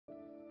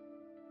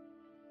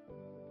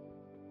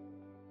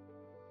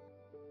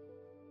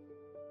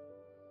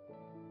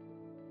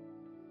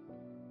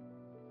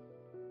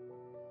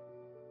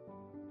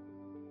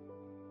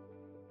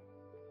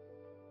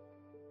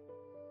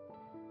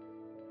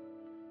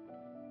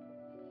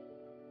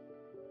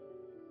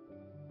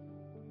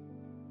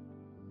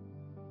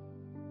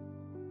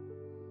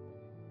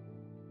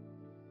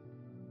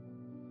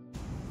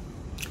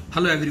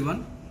Hello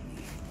everyone.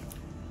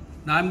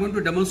 Now I am going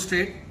to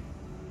demonstrate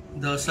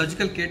the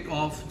surgical kit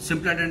of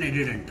Simpladent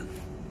Dental.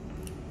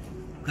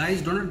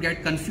 Guys, do not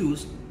get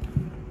confused.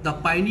 The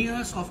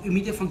pioneers of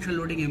immediate functional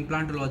loading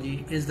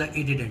implantology is the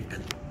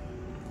Dental.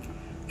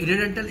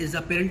 Dental is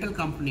the parental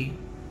company,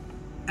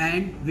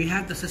 and we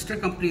have the sister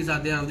companies are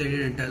there of the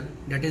Dental,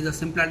 that is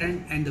the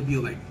Simpladent and the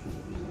Vivek.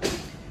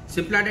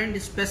 Simpladent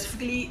is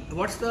specifically,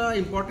 what's the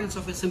importance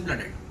of a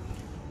Simpladent?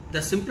 The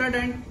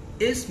Simpladent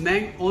is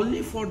meant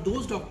only for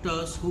those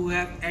doctors who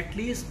have at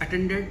least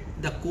attended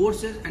the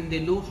courses and they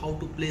know how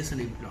to place an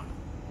implant.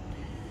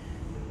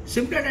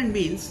 Simpladent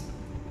means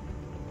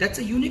that's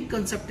a unique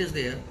concept is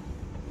there.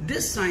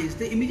 This science,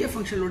 the immediate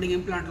functional loading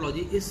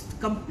implantology, is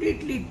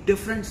completely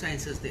different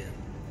sciences there.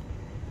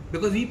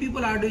 Because we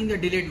people are doing the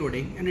delayed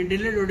loading, and in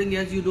delayed loading,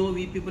 as you know,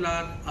 we people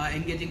are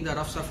engaging the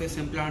rough surface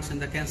implants and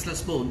the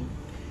cancellous bone,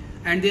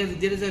 and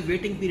there is a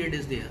waiting period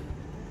is there.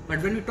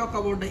 But when we talk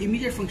about the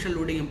immediate functional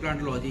loading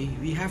implantology,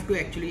 we have to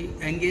actually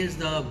engage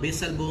the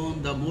basal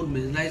bone, the more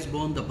mineralized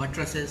bone, the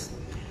buttresses,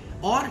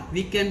 or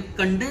we can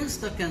condense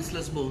the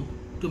cancellous bone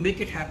to make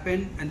it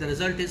happen, and the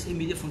result is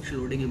immediate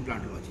functional loading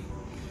implantology.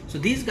 So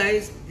these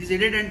guys, these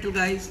dental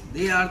guys,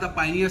 they are the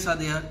pioneers are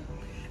there.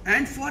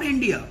 And for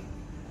India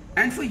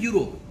and for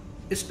Europe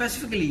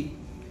specifically,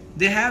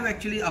 they have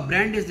actually a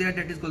brand is there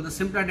that is called the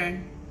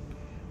Simpladent.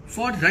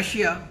 For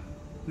Russia,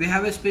 we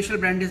have a special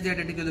brand is there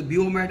that is called the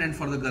Biomed, and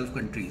for the Gulf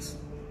countries.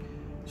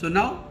 So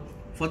now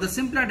for the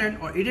Simpladent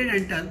or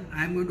Dental,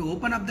 I am going to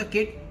open up the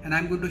kit and I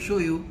am going to show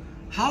you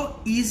how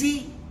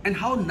easy and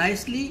how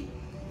nicely,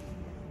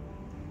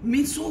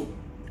 means so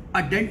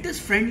a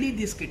dentist friendly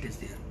this kit is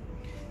there.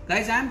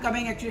 Guys, I am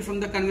coming actually from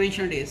the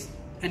conventional days,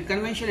 and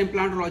conventional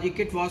implantology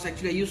kit was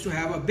actually, I used to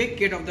have a big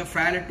kit of the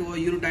Frilet to a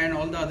Unitine,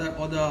 all the other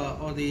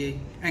or the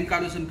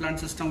Ancalus implant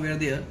system were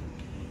there.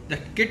 The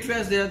kit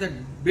was there, the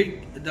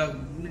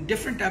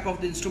different type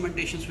of the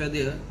instrumentations were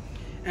there,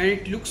 and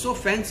it looks so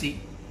fancy.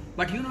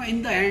 But you know,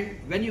 in the end,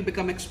 when you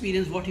become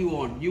experienced, what you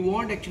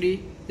want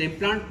actually the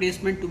implant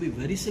placement to be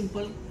very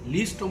simple,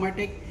 least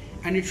traumatic,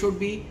 and it should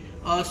be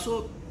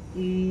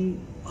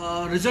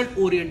result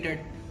oriented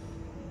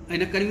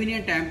in a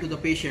convenient time to the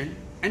patient.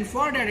 And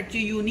for that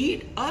actually you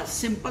need a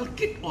simple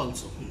kit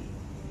also,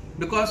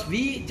 because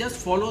we just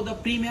follow the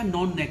premium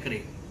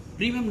non-nacre.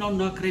 Premium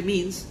non-nacre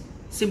means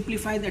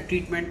simplify the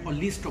treatment or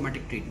least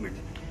traumatic treatment.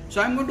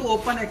 So I'm going to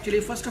open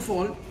actually, first of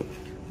all,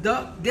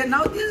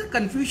 now this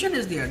confusion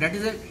is there, that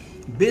is a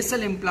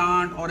basal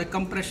implant or a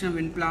compression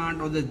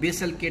implant or the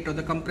basal kit or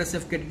the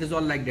compressive kit, it is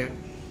all like that.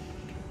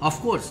 Of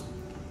course,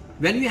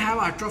 when we have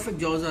atrophic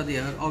jaws are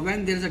there, or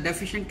when there is a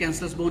deficient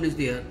cancellous bone is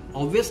there,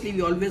 obviously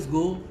we always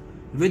go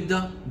with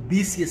the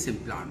BCS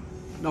implant.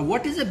 Now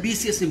what is a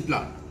BCS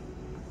implant?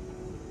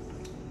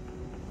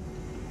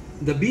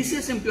 The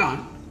BCS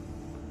implant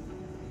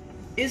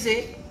is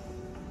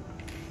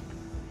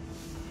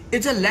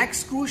it's a lag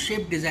screw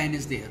shaped design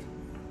is there.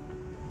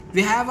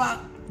 We have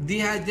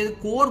the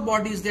core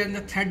body is there and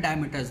the thread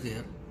diameter is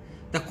there.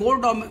 The core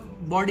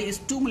body is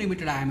 2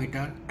 mm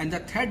diameter, and the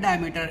thread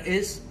diameter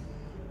is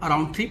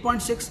around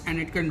 3.6, and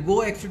it can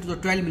go actually to the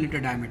 12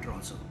 mm diameter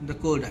also, the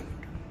core diameter,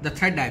 the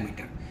thread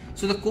diameter.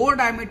 So the core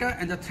diameter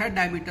and the thread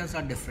diameters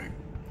are different.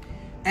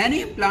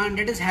 Any implant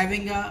that is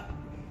having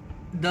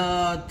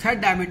the thread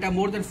diameter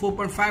more than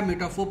 4.5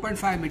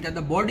 meter,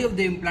 the body of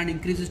the implant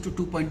increases to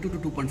 2.2 to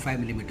 2.5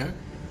 millimeter.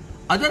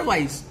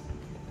 Otherwise,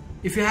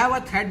 if you have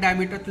a thread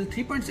diameter till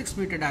 3.6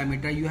 meter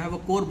diameter, you have a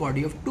core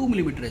body of 2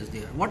 millimeter is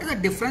there. What is the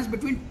difference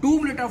between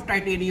 2 millimeter of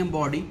titanium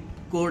body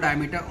core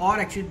diameter or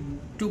actually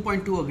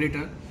 2.2 or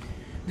greater?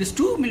 This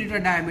 2 millimeter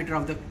diameter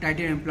of the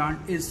titanium implant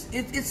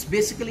it's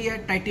basically a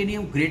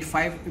titanium grade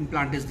 5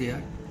 implant is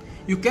there.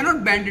 You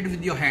cannot bend it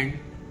with your hand,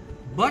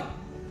 but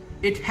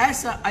it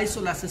has a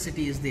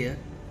isoelasticity is there,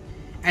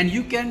 and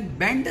you can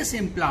bend this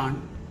implant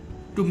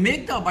to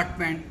make the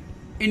abutment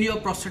in your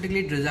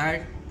prosthetically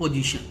desired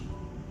position.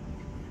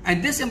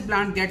 And this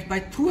implant gets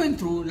by through and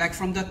through, like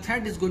from the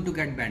thread is going to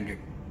get bended,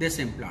 this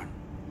implant,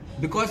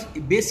 because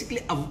it basically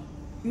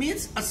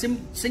means a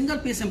single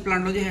piece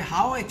implantology.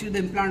 How actually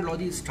the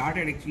implantology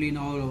started actually in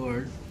our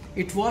world,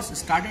 it was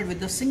started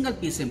with the single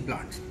piece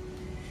implants.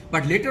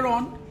 But later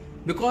on,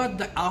 because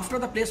after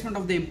the placement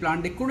of the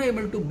implant, they couldn't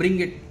able to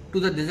bring it to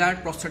the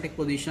desired prosthetic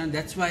position.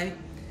 That's why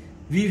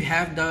we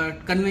have the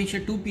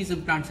conventional 2-piece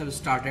implants have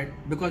started,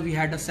 because we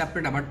had a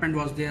separate abutment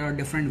was there, a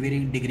different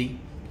varying degree.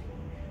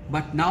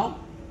 But now,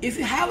 if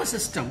you have a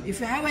system, if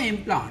you have an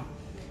implant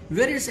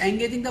where it's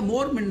engaging the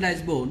more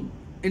mineralized bone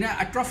in an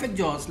atrophic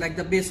jaws like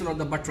the basal or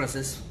the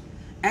buttresses,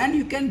 and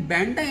you can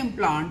bend the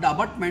implant, the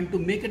abutment, to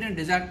make it in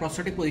desired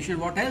prosthetic position,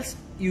 what else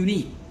you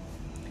need?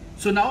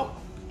 So now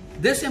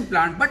this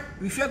implant, but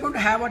if you are going to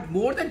have a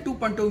more than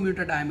 2.2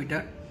 millimeter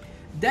diameter,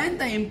 then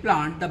the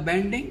implant, the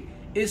bending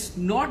is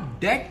not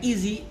that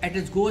easy, and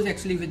it goes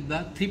actually with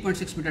the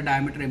 3.6 meter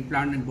diameter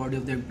implant, and body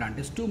of the implant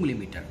is 2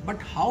 millimeter.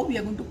 But how we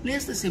are going to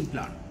place this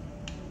implant?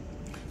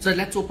 So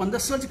let's open the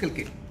surgical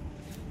kit.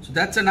 So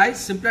that's a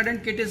nice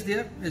Simpladent kit is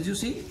there, as you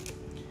see.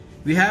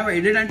 We have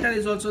Dental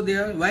is also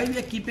there. Why we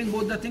are keeping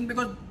both the thing?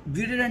 Because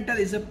Dental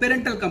is a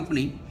parental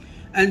company,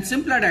 and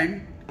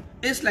Simpladent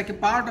is like a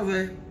part of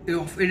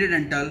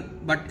Dental,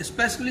 but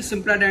especially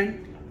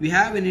Simpladent we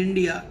have in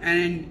India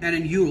and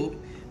in Europe,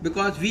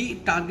 because we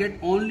target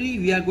only,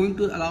 we are going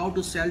to allow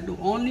to sell to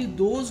only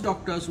those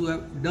doctors who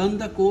have done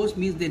the course,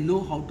 means they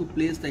know how to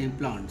place the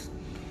implants.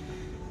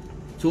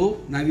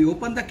 So now we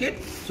open the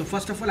kit. So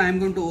first of all, I am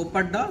going to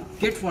open the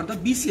kit for the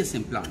BCS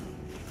implant.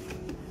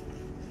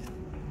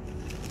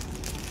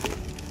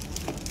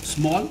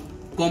 Small,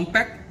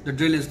 compact, the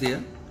drill is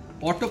there.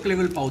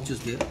 Autoclaval pouch is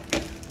there.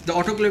 The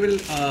autoclaval,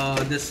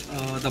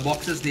 the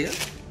box is there.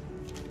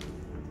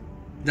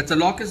 That's a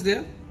lock is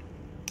there.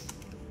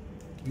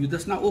 You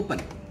just now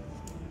open.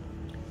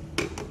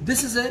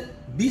 This is a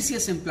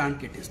BCS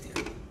implant kit is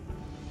there.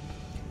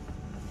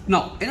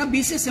 Now in a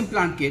BCS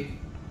implant kit,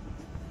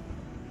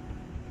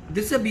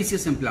 this is a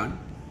BCS implant.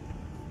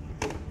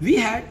 We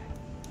had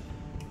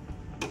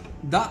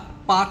the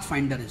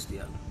pathfinder is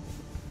there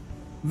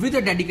with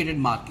the dedicated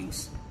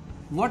markings.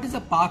 What is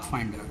a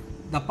pathfinder?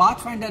 The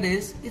pathfinder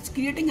is, it's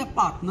creating a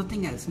path,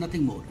 nothing else,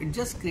 nothing more. It's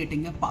just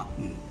creating a path.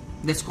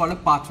 That's called a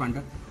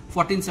pathfinder.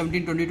 14,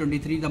 17, 20,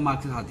 23, the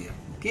markers are there.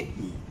 Okay.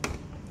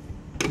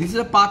 This is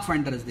a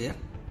pathfinder is there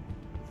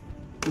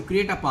to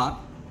create a path.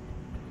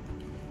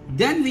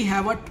 Then we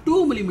have a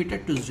 2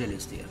 mm twist drill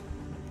is there.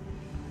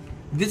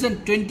 This is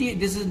 20.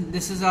 This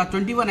is a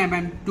 21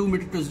 mm 2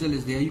 mm twist drill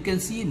is there. You can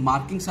see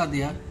markings are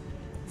there.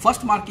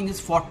 First marking is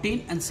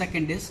 14 and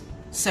second is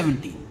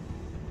 17.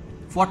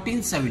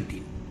 14,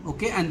 17.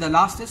 Okay, and the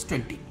last is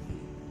 20.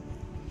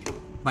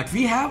 But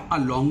we have a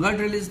longer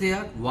drill is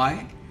there.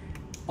 Why?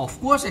 Of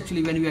course,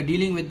 actually, when we are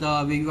dealing with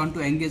we want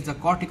to engage the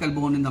cortical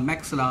bone in the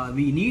maxilla,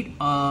 we need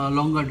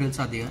longer drills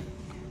are there.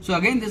 So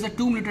again, there's a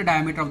 2 mm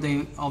diameter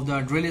of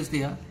the drill is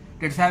there.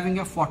 That's having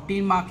a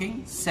 14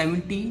 marking,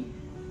 17,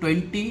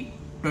 20,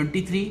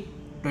 23,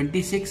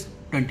 26,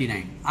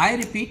 29. I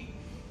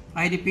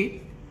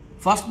repeat.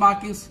 First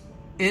markings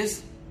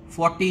is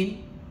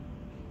 14,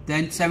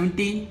 then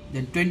 17,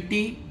 then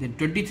 20, then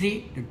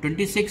 23, then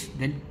 26,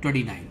 then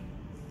 29.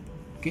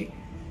 Okay.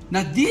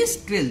 Now these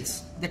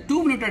drills, the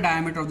 2 mm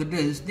diameter of the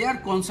drills, they are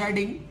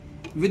coinciding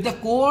with the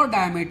core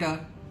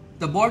diameter,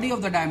 the body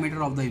of the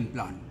diameter of the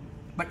implant.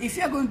 But if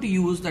you are going to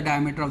use the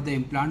diameter of the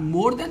implant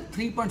more than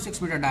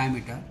 3.6 meter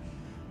diameter,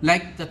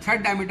 like the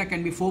thread diameter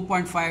can be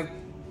 4.5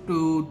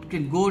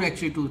 can go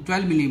actually to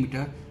 12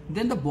 millimeter,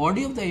 then the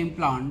body of the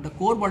implant, the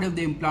core body of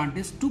the implant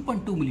is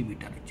 2.2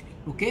 millimeter actually,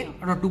 okay,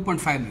 or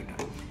 2.5 meter.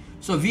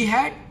 So we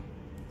have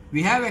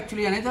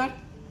actually another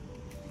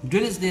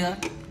drill is there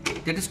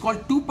that is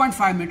called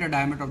 2.5 meter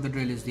diameter of the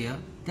drill is there.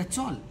 That's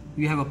all.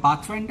 We have a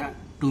pathfinder,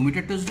 2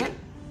 meter twist drill,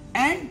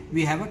 and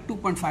we have a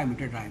 2.5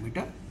 meter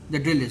diameter. The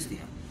drill is there.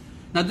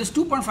 Now this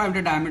 2.5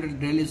 meter diameter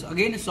drill is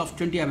again is of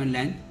 20 mm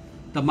length.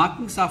 The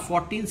markings are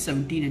 14,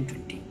 17 and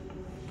 20.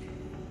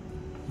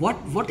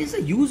 What is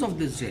the use of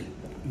this drill?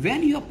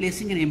 When you are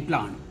placing an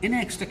implant in an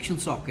extraction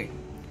socket,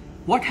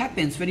 what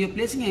happens when you are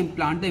placing an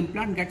implant, the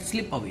implant gets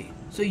slip away.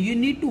 So you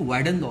need to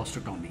widen the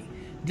osteotomy.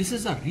 This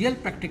is a real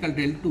practical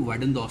drill to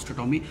widen the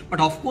osteotomy. But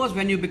of course,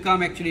 when you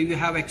become actually, you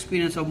have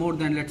experience of more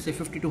than, let's say,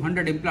 50 to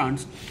 100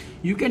 implants,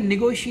 you can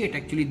negotiate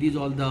actually these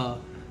all the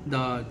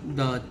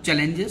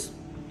challenges,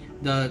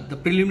 the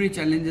preliminary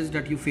challenges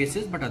that you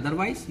faces. But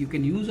otherwise, you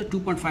can use a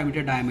 2.5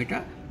 meter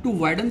diameter to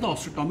widen the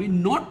osteotomy,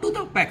 not to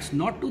the pecs,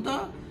 not to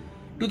the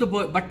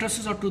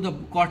buttresses or to the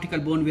cortical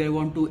bone where you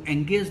want to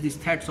engage these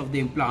threads of the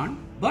implant,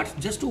 but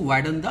just to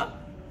widen the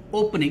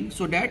opening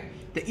so that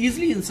the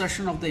easily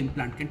insertion of the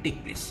implant can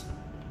take place.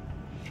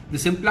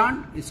 This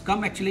implant is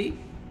come actually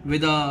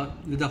with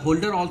a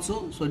holder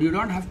also, so you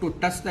don't have to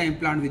touch the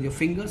implant with your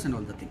fingers and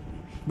all the thing.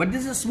 But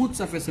this is a smooth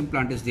surface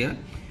implant is there,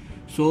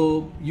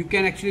 so you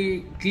can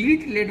actually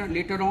clean it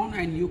later on,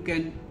 and you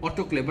can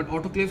autoclave. But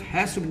autoclave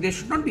has to be, there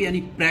should not be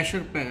any pressure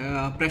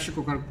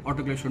cooker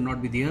autoclave should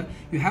not be there.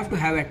 You have to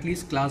have at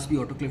least class B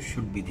autoclave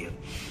should be there.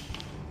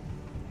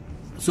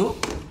 So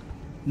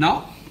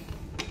now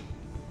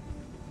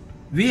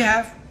we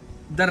have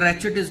the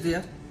ratchet is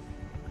there.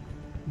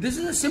 This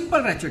is a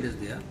simple ratchet is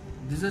there.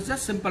 This is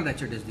just simple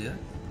ratchet is there,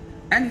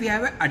 and we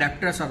have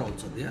adapters are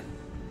also there.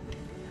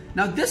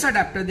 Now this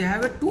adapter, they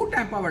have a 2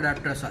 type of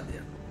adapters are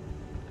there.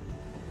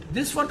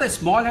 This for the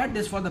small head,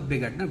 this for the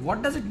big head. Now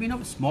what does it mean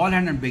of small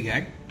head and big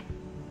head?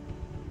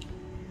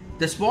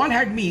 The small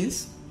head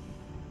means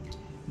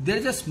there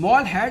is a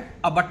small head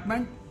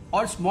abutment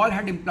or small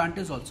head implant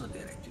is also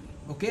there actually.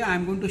 Okay, I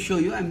am going to show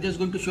you. I am just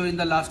going to show you in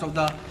the last of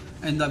the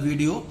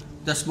video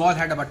the small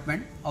head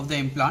abutment of the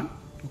implant.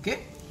 Okay,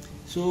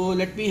 so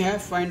let me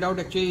find out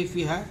actually if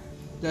we have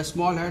the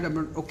small head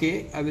abutment.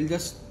 Okay, I will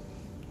just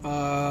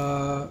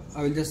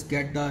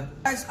get the,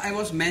 as I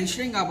was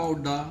mentioning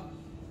about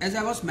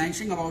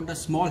the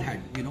small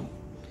head, you know,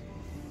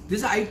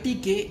 this is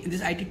ITK, this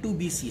is IT2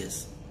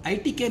 BCS.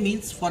 ITK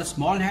means for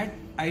small head,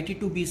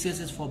 IT2 BCS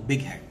is for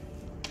big head.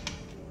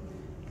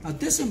 Now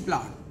this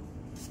implant,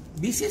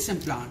 BCS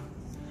implant,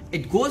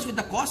 it goes with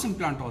the COS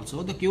implant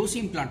also, the QOC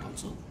implant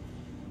also.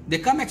 They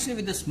come actually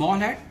with the small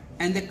head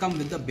and they come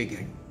with the big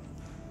head.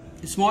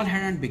 Small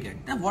head and big head.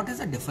 Now what is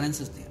the difference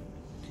is there?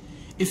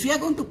 If you are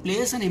going to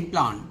place an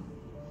implant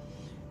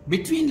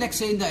between, let's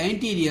say, in the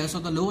anteriors or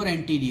the lower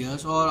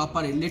anteriors or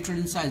upper lateral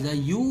incisor,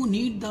 you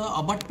need the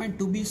abutment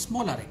to be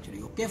smaller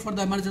actually, okay, for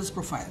the emergence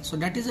profile. So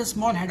that is a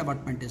small head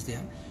abutment is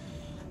there,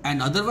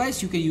 and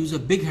otherwise you can use a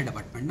big head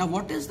abutment. Now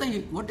what is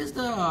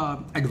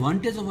the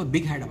advantage of a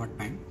big head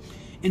abutment?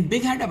 In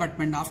big head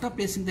abutment, after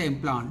placing the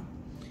implant,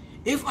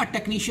 if a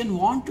technician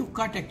want to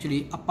cut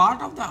actually a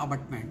part of the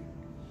abutment,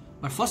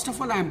 but first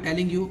of all I am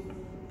telling you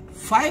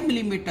 5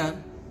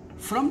 mm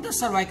from the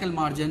cervical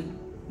margin,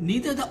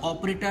 neither the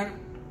operator,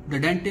 the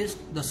dentist,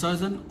 the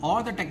surgeon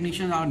or the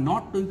technician are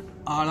not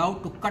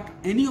allowed to cut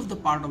any of the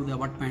part of the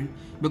abutment,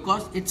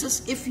 because it's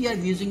just, if we are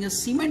using a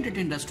cement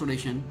retained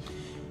restoration,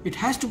 it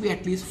has to be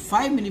at least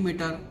 5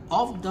 mm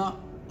of the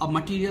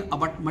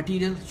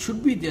material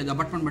should be there, the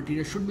abutment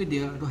material should be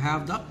there to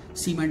have the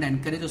cement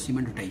encourage or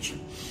cement retention.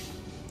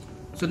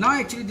 So now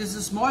actually this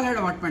is small head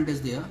abutment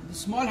is there. The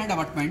small head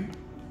abutment,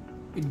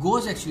 it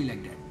goes actually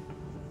like that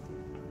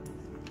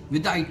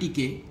with the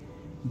ITK,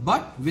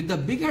 but with the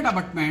big head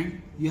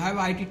abutment you have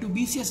IT2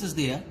 BCS is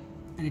there,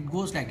 and it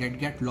goes like that,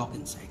 get locked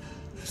inside,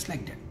 just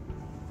like that.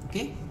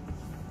 Okay.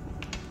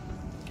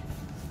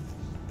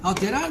 Now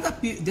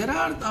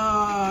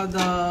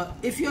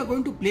if you are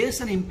going to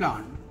place an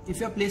implant, if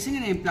you are placing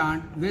an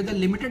implant where the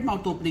limited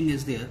mouth opening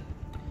is there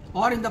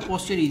or in the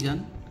posterior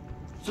region,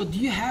 so do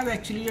you have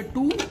actually a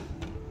two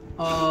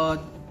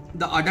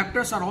the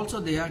adapters are also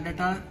there that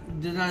are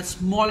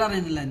smaller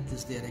in length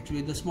is there,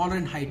 actually the smaller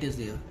in height is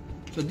there.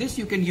 So this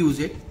you can use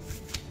it.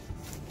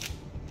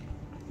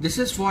 This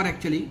is for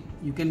actually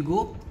you can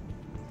go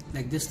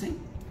like this thing,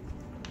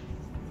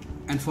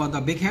 and for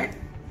the big head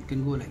you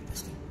can go like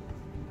this thing.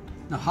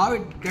 Now how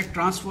it get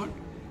transferred,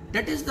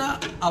 that is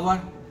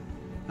our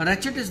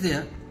ratchet is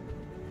there.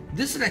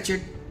 This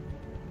ratchet,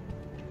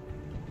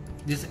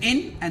 this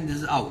in and this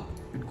is out,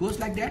 it goes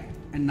like that,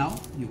 and now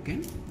you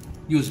can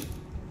use it.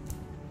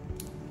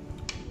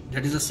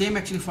 That is the same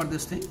actually for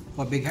this thing,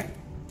 for big head.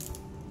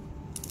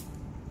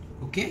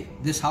 Okay,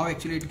 this how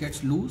actually it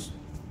gets loose,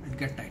 it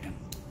gets tightened.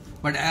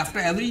 But after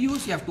every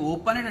use you have to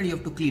open it and you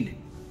have to clean it.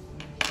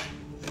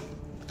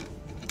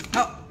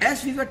 Now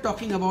as we were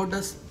talking about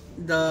this,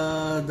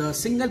 the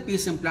single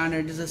piece implant,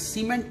 it is a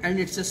cement and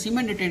it's a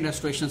cement retained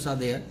restorations are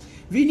there.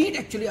 We need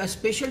actually a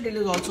special drill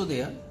is also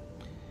there.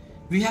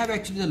 We have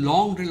actually the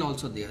long drill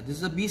also there. This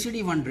is a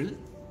BCD1 drill.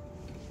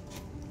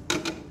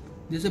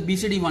 This is a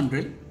BCD1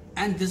 drill,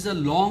 and this is a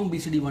long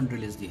BCD1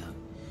 drill is there.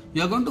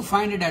 You are going to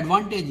find it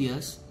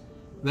advantageous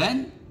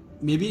when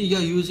maybe you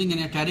are using in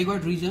a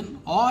pterygoid region,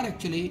 or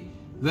actually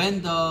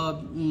when the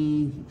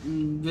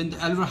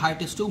alveolar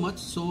height is too much,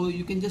 so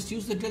you can just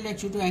use the drill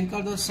actually to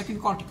anchor the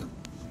second cortical.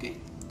 Okay,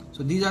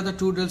 so these are the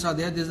two drills are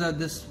there.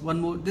 This one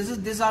more.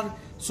 These are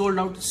sold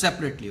out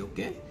separately.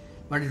 Okay,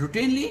 but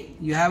routinely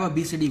you have a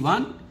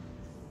BCD1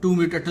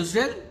 2-meter tooth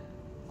drill,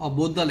 or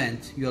both the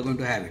lengths you are going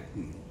to have it,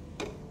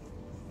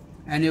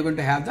 and you're going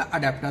to have the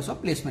adapters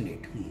of placement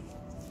aid.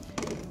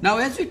 Now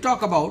as we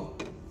talk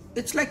about,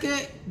 it's like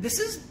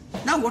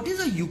now what is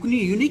the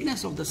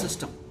uniqueness of the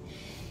system?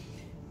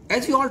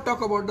 As we all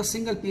talk about the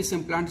single piece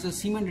implants, the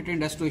cement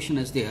retained restoration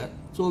is there.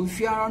 So if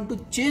you want to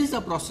change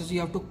the process, you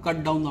have to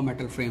cut down the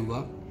metal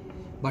framework.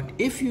 But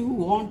if you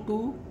want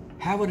to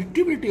have a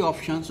retrievability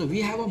option, so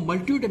we have a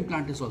multi-tooth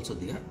implant is also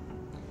there.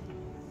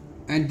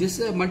 And this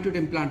multi-tooth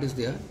implant is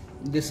there.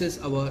 This is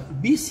our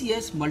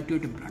BCS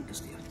multi-tooth implant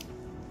is there.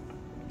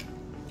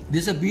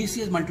 This is a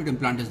BCS multi-tooth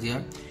implant is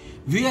there.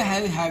 We are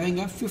having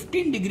a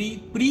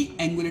 15-degree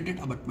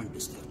pre-angulated abutment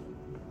is there.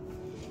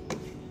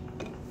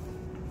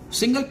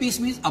 Single piece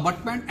means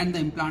abutment and the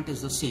implant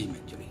is the same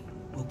actually.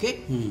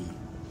 Okay.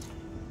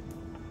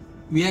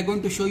 We are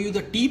going to show you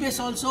the T-base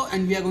also,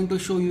 and we are going to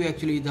show you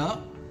actually the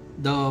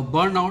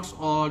burnouts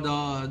or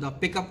the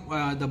pickup,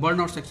 the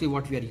burnouts actually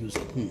what we are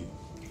using.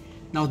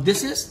 Now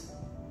this is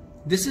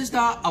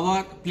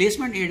our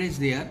placement aid is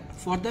there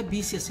for the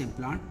BCS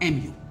implant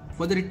MU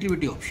for the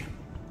retrievability option.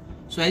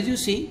 So as you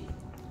see,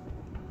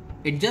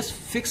 it just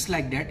fixed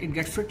like that, it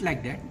gets fit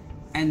like that,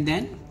 and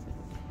then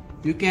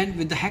you can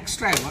with the hex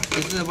driver,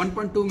 this is a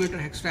 1.2 meter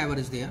hex driver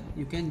is there,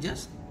 you can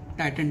just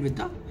tighten with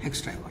the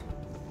hex driver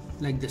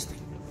like this thing.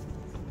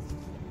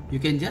 You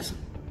can just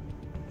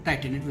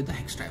tighten it with the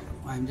hex driver.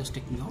 I am just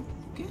taking out.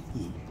 Okay.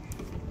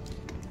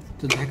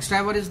 So the hex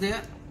driver is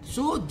there.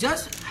 So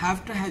just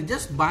have to have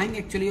just buying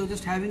actually, or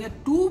just having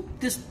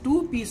this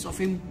two piece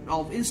of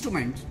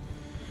instruments.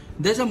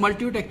 There's a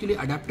multi-tooth actually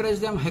adapter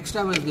is there, hex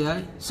driver is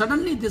there.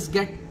 Suddenly this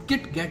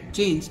kit get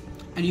changed,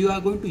 and you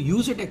are going to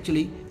use it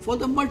actually for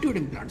the multi-tooth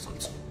implants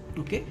also.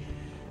 Okay.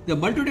 The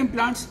multi-tooth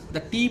implants, the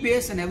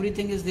T-base and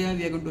everything is there.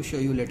 We are going to show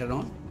you later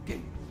on.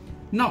 Okay.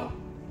 Now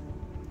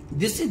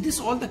this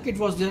all the kit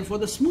was there for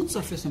the smooth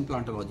surface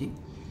implantology.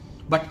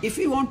 But if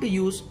you want to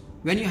use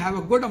when you have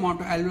a good amount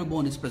of alveolar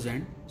bone is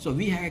present, so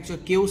we have actually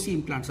KOC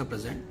implants are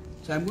present.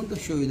 So I'm going to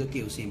show you the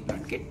KOC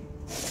implant kit.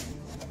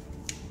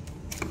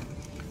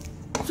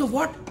 So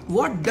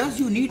what does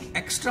you need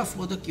extra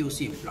for the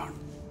KOC implant?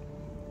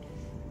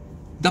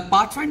 The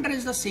Pathfinder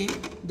is the same,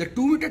 the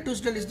 2 meter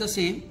twist drill is the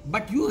same,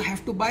 but you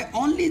have to buy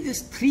only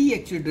these 3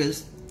 actually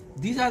drills.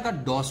 These are the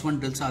DOS1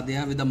 drills are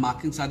there with the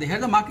markings are there. Here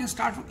the markings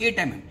start from 8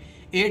 mm,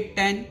 8,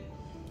 10,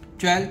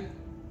 12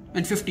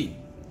 and 15.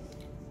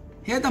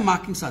 Here the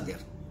markings are there.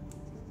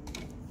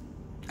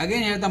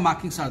 Again here the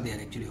markings are there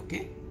actually,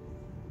 okay.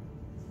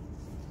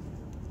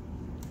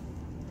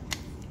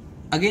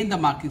 Again the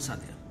markings are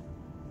there,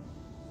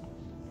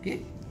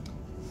 okay.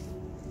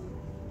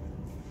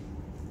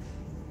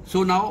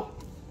 So now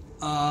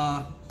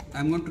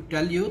I'm going to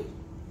tell you,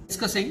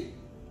 discussing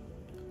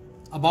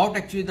about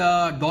actually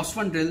the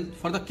DOS1 drill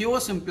for the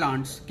KOC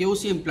implants,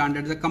 that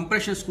is the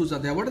compression screws are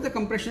there. What are the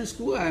compression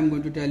screw? I am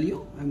going to tell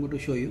you, I am going to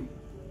show you.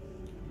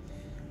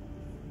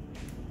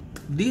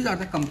 These are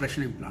the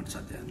compression implants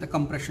are there, the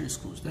compression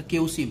screws, the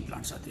KOC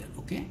implants are there,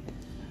 okay.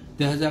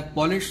 There is a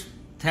polished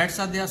threads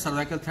are there,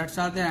 cervical threads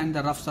are there, and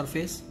the rough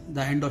surface,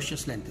 the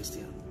endosseous length is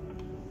there.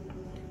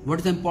 What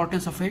is the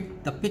importance of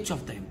it? The pitch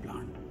of the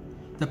implant.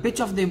 The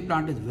pitch of the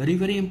implant is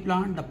very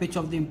important. The pitch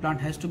of the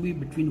implant has to be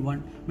between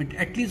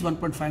at least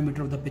 1.5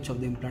 meter of the pitch of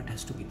the implant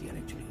has to be there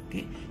actually,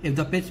 okay. If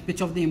the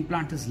pitch of the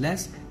implant is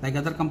less, like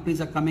other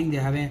companies are coming, they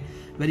have a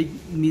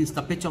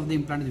the pitch of the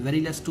implant is very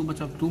less,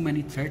 too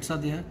many threads are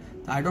there.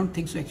 I don't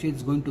think so actually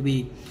it's going to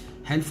be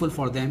helpful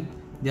for them.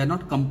 They are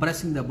not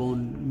compressing the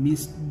bone,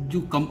 means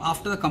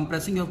after the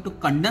compressing you have to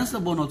condense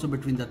the bone also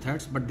between the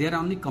threads, but there are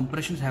only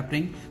compressions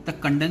happening, the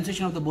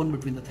condensation of the bone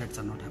between the threads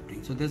are not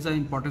happening. So there's the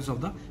importance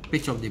of the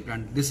pitch of the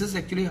implant. This is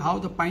actually how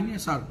the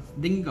pioneers are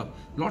bringing up.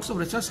 Lots of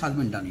research has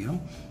been done, you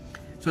know.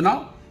 So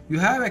now you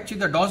have actually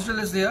the DOS drill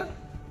is there.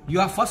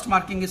 Your first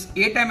marking is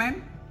 8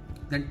 mm,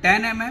 then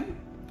 10 mm,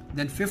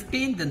 then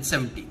 15, then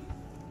 17.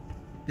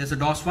 There's a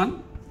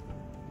DOS1.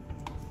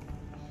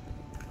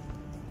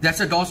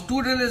 That's a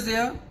DOS2 drill is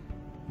there.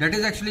 That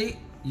is actually,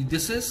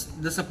 this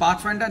is a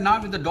Pathfinder.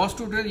 Now with the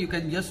DOS2 drill, you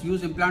can just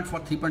use implant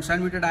for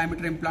 3.7 meter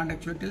diameter implant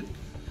actually till,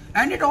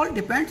 and it all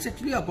depends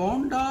actually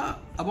upon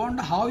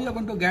how you are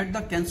going to get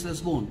the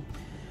cancellous bone.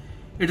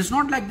 It is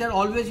not like that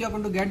always you are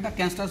going to get the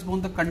cancellous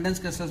bone, the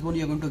condensed cancellous bone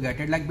you are going to get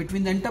it. Like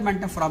between the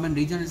intermentum foramen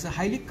region is a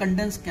highly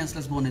condensed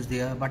cancellous bone is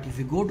there, but if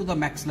you go to the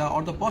maxilla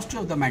or the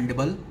posterior of the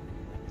mandible,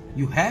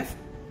 you have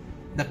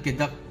the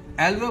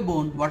alveolar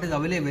bone what is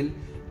available.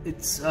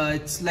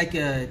 It's like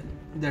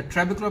the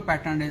trabecular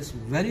pattern is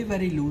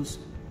very loose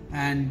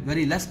and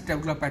very less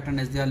trabecular pattern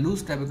is there,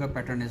 loose trabecular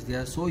pattern is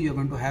there. So you're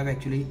going to have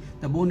actually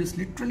the bone is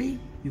literally,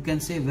 you can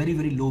say, very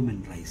low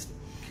mineralized.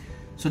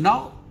 So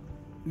now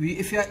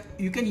you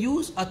can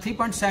use a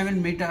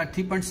 3.7 meter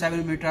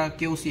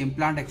KOC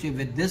implant actually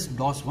with this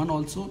DOS1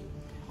 also,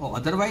 or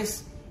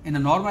otherwise in a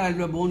normal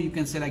alveolar bone you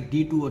can say like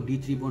D2 or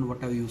D3 bone,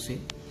 whatever you say.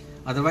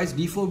 Otherwise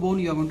D4 bone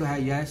you are going to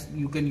have, yes,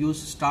 you can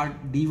use start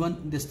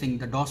D1 this thing,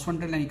 the DOS1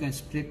 drill, and you can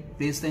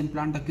place the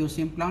implant, the KOC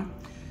implant.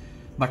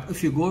 But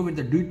if you go with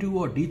the D2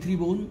 or D3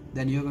 bone,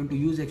 then you are going to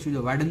use actually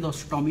the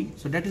vadendostomy.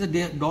 So that is the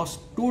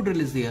DOS2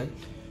 drill is there.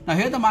 Now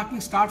here the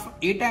markings start from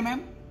 8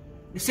 mm,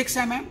 6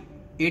 mm,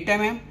 8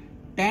 mm,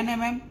 10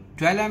 mm,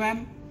 12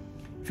 mm,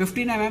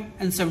 15 mm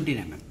and 17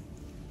 mm.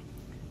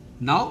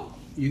 Now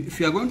if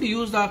you are going to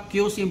use the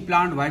KOC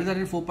implant wider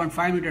than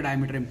 4.5 meter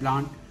diameter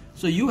implant,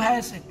 so you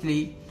has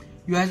actually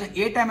an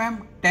 8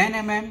 mm, 10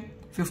 mm,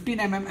 15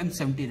 mm and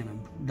 17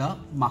 mm. The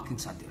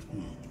markings are there.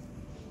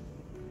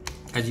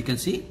 As you can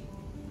see,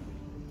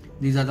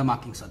 these are the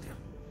markings are there.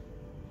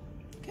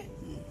 Okay.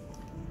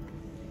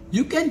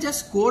 You can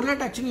just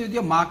correlate actually with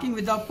your marking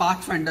with the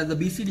Pathfinder, the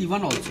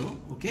BCD1 also.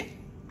 Okay.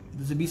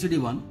 This is the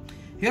BCD1.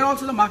 Here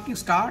also the markings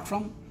start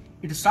from,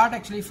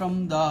 actually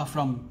from 12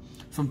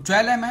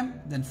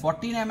 mm, then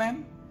 14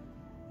 mm,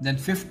 then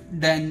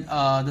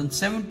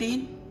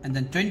 17 and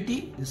then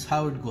 20. This is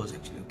how it goes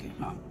actually. Okay.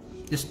 Now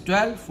this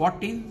 12,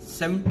 14,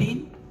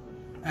 17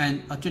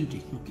 and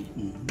 20. Okay.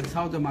 This is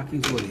how the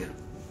markings go here.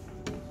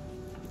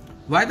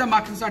 Why the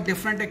markings are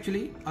different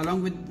actually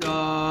along with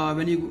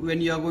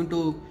when you are going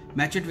to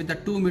match it with the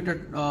 2 meter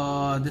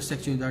this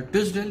actually the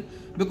twist drill,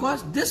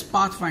 because this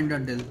Pathfinder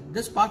drill,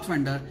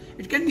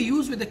 it can be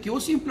used with the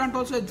KOC implant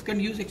also, it can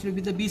be used actually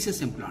with the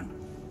BCS implant.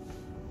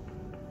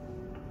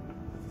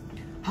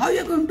 How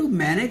you are going to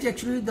manage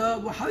actually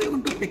how you are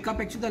going to pick up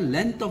actually the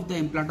length of the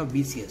implant of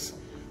BCS?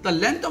 The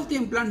length of the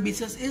implant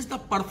BCS is the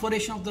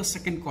perforation of the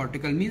second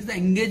cortical, means the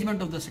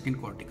engagement of the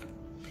second cortical.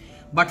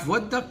 But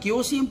with the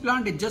KOC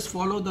implant, it just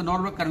follows the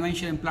normal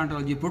conventional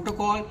implantology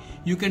protocol.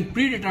 You can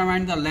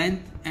predetermine the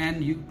length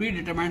and you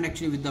predetermine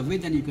actually with the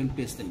width and you can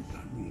place the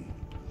implant.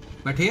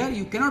 But here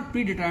you cannot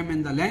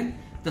predetermine the length.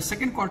 The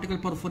second cortical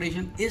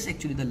perforation is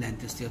actually the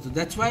length is there. So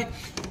that's why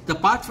the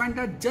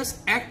Pathfinder just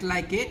act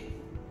like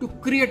to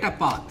create a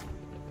path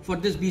for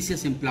this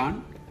BCS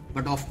implant.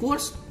 But of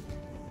course,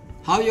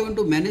 how you are going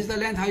to manage the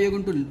length, how you are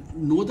going to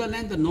know the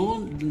length,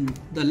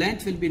 the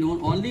length will be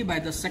known only by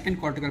the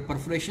second cortical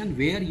perforation,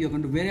 where you are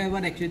going to, wherever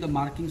actually the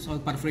markings or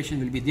perforation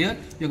will be there,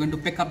 you are going to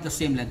pick up the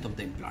same length of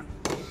the implant.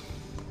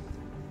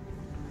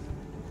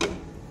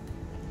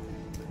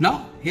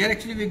 Now here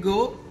actually we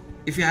go,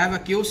 if you have a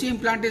KOC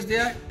implant is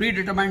there,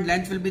 predetermined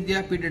length will be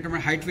there,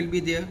 predetermined height will be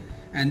there.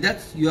 and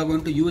that's you are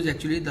going to use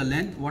actually the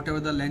length, whatever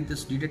the length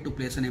is needed to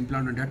place an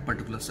implant on that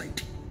particular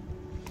site.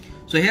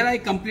 So here I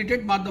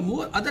completed, but the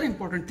more other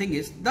important thing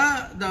is the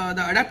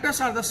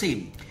adapters are the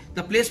same.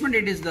 The placement,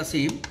 it is the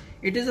same.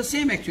 It is the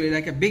same actually,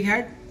 like a big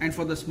head, and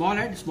for the small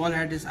head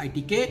is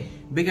ITK,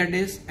 big head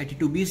is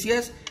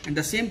IT2BCS, and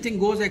the same thing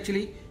goes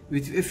actually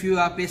with if you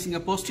are placing a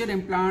posterior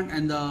implant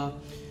and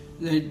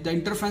the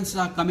interferences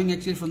are coming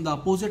actually from the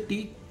opposite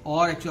teeth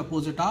or actually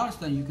opposite R's,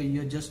 then you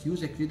can just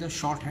use actually the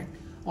short head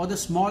or the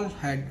small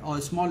head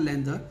or small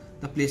length,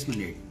 the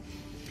placement aid.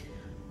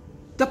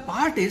 The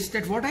part is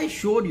that what I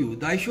showed you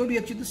actually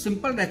the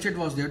simple ratchet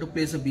was there to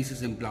place a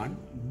BCS implant,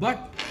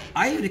 but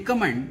I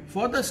recommend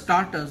for the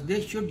starters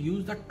they should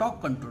use the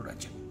torque control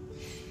ratchet.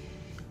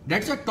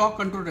 That's a torque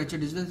control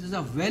ratchet. This is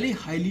a very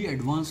highly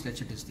advanced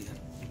ratchet is there.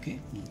 Okay,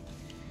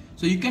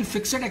 so you can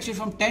fix it actually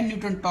from 10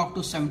 Newton torque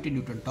to 70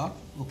 Newton torque.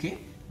 Okay,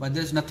 but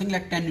there's nothing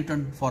like 10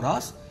 Newton for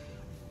us.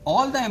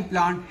 All the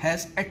implant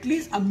has at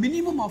least a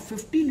minimum of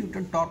 50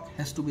 Newton torque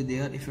has to be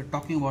there if you're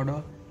talking about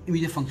a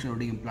immediate functional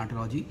loading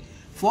implantology.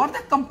 For the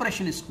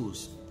compression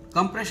screws,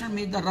 compression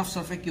means the rough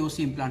surface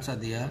KOC implants are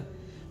there.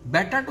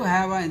 Better to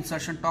have an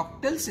insertion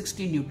torque till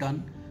 60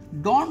 Newton.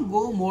 Don't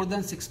go more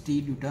than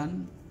 60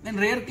 Newton. In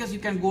rare case, you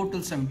can go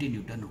till 70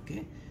 Newton.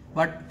 Okay,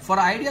 but for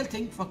ideal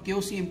thing for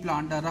KOC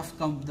implant,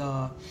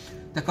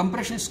 the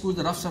compression screws,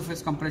 the rough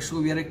surface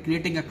compression, we are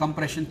creating a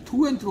compression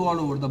through and through all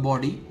over the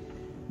body.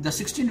 The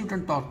 60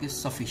 Newton torque is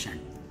sufficient.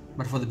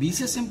 But for the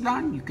BCS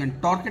implant, you can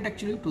torque it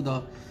actually to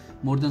the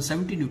more than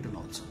 70 Newton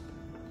also.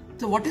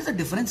 So what is the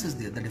differences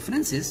there? The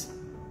difference is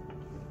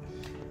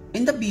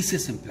in the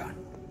BCS implant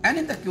and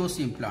in the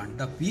KOC implant,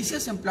 the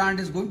BCS implant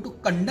is going to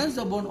condense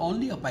the bone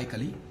only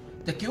apically.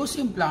 The KOC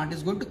implant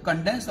is going to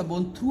condense the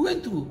bone through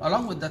and through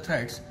along with the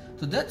threads.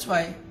 So that's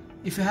why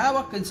if you have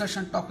a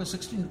insertion torque of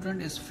 60 Newton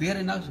is fair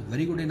enough,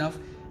 very good enough.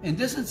 In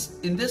this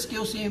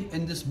KOC,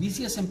 in this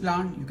BCS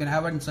implant, you can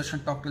have an insertion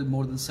torque till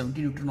more than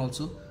 70 Newton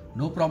also,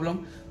 no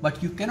problem.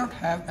 But you cannot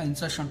have an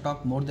insertion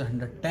torque more than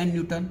 110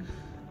 Newton.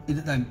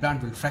 Either the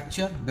implant will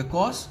fracture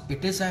because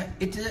it is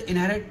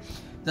inherent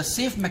the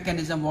safe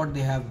mechanism what they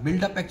have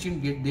built up actually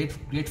in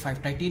grade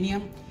 5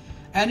 titanium.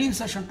 Any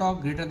insertion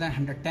torque greater than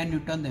 110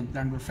 Newton, the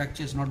implant will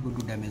fracture, is not going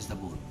to damage the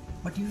bone.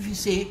 But if you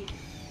say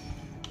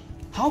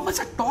how much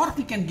a torque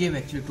we can give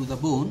actually to the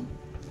bone,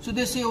 so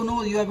they say, oh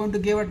no, you are going to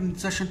give an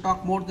insertion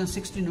torque more than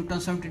 60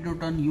 Newton, 70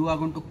 Newton, you are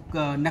going to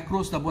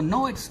necrose the bone.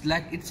 No, it's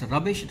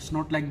rubbish. It's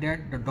not like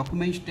that. The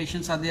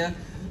documentations are there,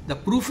 the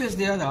proof is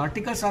there, the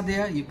articles are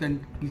there. You can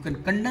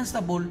condense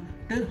the bone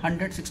till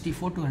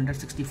 164 to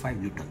 165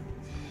 Newton.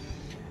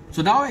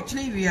 So now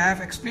actually we have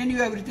explained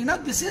you everything. Now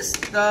this is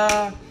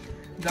the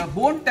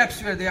bone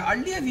taps were there.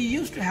 Earlier we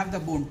used to have the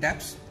bone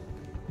taps.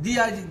 These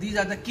are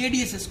the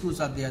KDS screws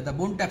are there. The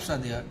bone taps are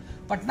there.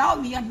 But now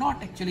we are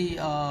not actually.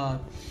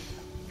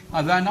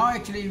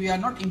 We are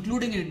not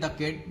including it in the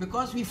kit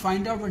because we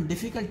find out when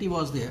difficulty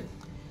was there.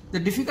 The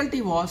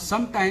difficulty was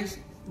sometimes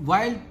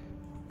while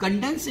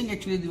condensing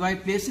actually, while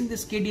placing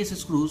this KDS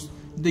screws,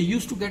 they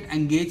used to get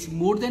engaged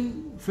more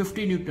than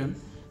 50 Newton,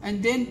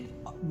 and then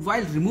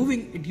while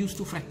removing it used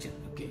to fracture.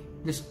 Okay,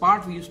 this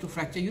part we used to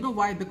fracture. You know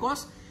why?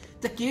 Because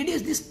the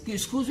KDS,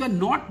 these screws were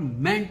not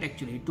meant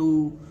actually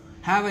to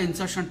have an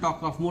insertion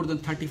torque of more than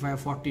 35 or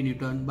 40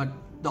 Newton, but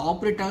the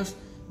operators,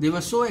 they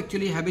were so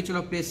actually habitual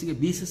of placing a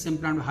BCS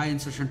implant with high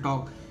insertion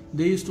torque,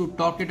 they used to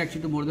torque it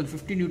actually to more than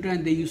 50 Newton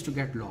and they used to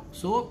get locked.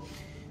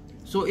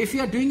 So if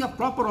you are doing a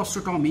proper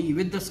osteotomy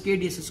with the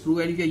KDS screw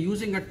and if you are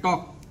using a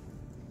torque,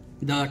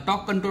 the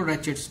torque control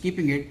ratchets,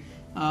 keeping it,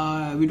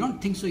 we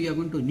don't think so you are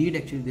going to need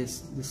actually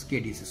this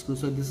KDS screw.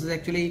 So this is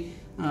actually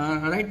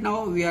right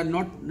now we are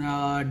not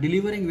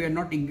delivering, we are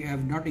not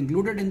have not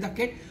included in the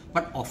kit,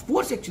 but of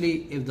course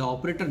actually if the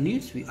operator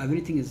needs,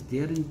 everything is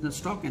there in the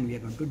stock and we are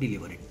going to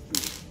deliver it.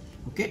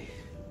 Okay,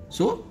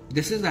 so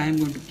this is I am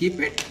going to keep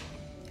it.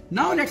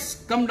 Now let's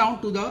come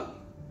down to the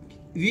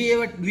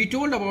we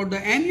told about the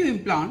MU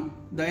implant.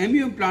 The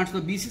MU implants, the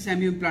BCS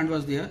MU implant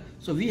was there.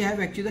 So we have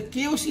actually the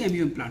KOC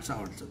MU implants are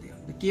also there.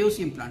 The KOC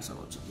implants are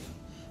also there.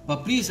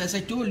 But please, as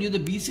I told you, the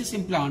BCS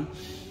implant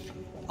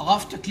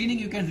after cleaning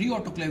you can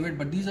re-autoclave it.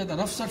 But these are the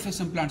rough surface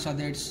implants are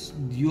there.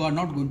 You are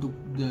not going to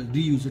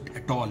reuse it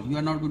at all. You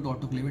are not going to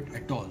autoclave it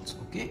at all.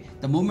 Okay.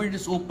 The moment it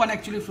is open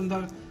actually from the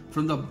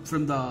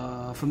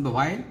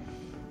vial,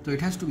 so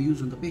it has to be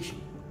used on the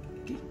patient.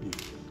 Okay.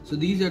 So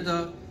these are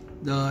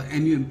the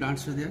MU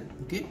implants are there.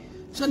 Okay.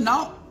 So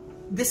now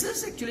this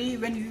is actually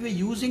when you were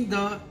using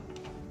the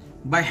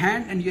by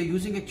hand and you are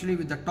using actually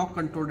with the torque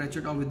control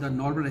ratchet or with the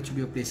normal ratchet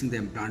you are placing the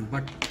implant.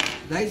 But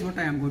guys, what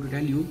I am going to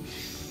tell you,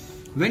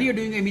 when you are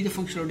doing a immediate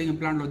functional loading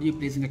implantology, you are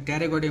placing a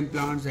pterygoid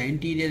implants, the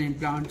anterior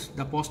implants,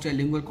 the posterior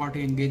lingual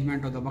cortical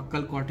engagement or the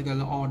buccal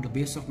cortical or the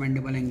base of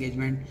mandible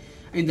engagement,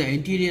 in the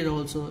anterior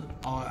also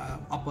or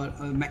upper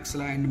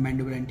maxilla and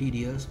mandible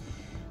anteriors.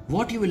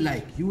 What you will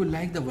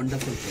like the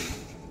wonderful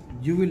thing.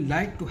 You will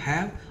like to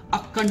have a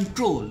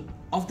control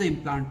of the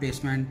implant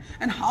placement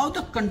and how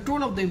the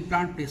control of the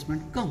implant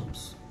placement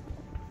comes.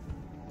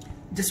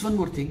 just one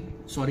more thing.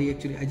 Sorry,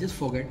 actually, I just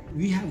forgot.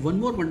 We have one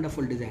more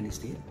wonderful design is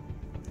there.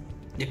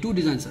 The two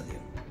designs are there.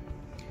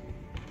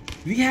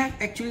 We have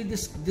actually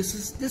this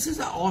is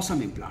an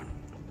awesome implant.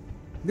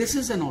 This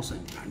is an awesome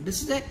implant.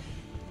 This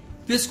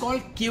is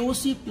called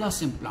KOC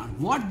plus implant.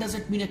 What does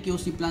it mean, a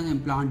KOC plus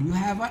implant? You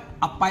have a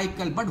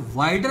apical, but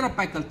wider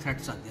apical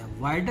threads are there.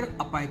 Wider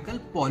apical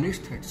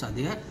polished threads are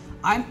there.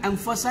 I am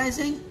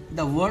emphasizing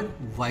the word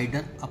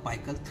wider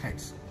apical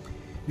threads.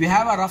 We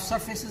have a rough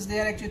surfaces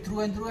there actually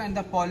through and through, and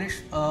the polish,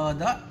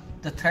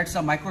 the threads,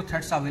 the micro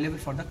threads are available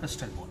for the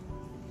crystal bone.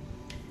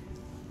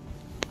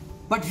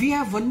 But we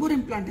have one more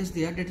implant is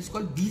there, that is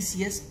called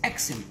BCS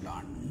X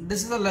implant.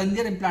 This is a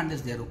longer implant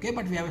is there, okay,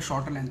 but we have a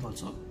shorter length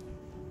also.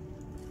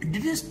 It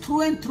is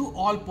through and through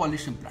all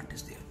polished implant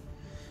is there.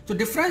 So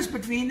difference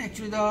between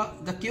actually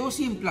the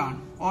KOC implant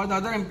or the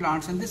other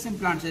implants and this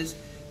implant is,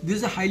 this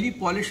is a highly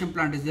polished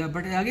implant is there,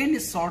 but again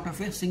is sort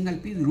of a single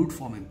piece root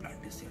form implant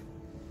is there.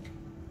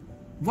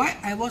 Why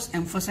I was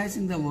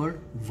emphasizing the word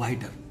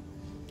wider?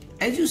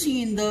 As you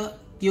see in the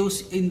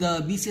KOC, in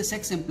the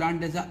BCSX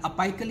implant, there's a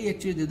apically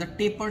actually the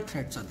tapered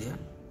threads are there.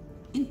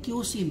 In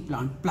KOC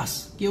implant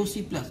plus,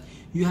 KOC plus,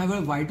 you have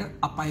a wider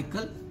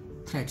apical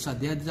threads are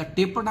there. These are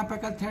tapered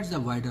apical threads, the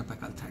wider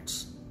apical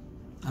threads.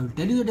 I will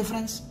tell you the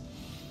difference.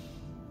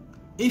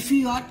 If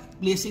you are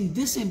placing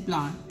this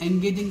implant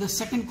engaging the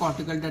second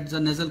cortical, that is the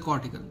nasal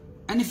cortical,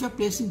 and if you are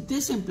placing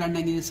this implant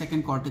engaging the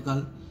second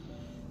cortical,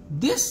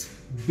 this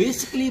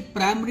basically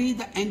primary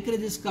the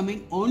anchorage is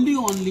coming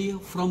only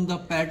from the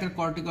parietal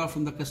cortical,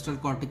 from the crystal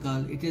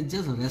cortical. It is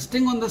just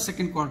resting on the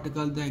second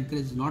cortical. The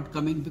anchorage is not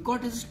coming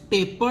because its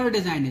taper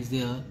design is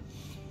there.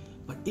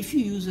 But if you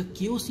use a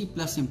KOC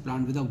plus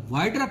implant with a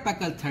wider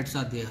apical threads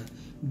are there,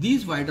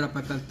 these wider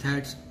apical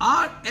threads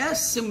are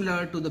as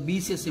similar to the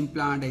BCS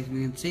implant as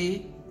we can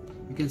say.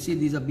 You can see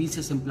these are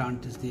BCS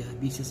implant is there,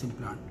 BCS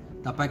implant.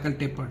 The apical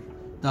taper,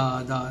 the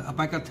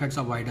apical threads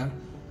are wider.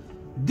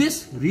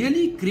 This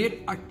really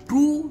create a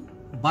true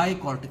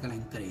bicortical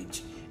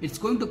anchorage. It's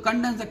going to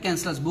condense the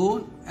cancellous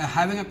bone,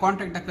 having a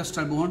contact the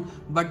crystal bone,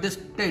 but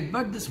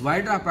this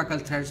wider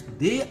apical threads,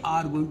 they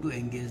are going to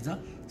engage the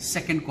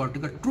second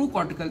cortical. True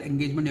cortical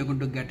engagement you're going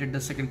to get at the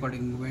second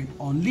cortical engagement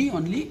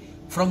only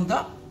from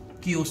the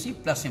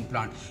KOC plus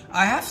implant.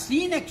 I have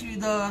seen actually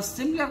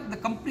the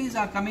companies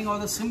are coming out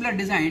with a similar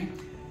design.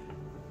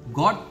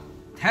 God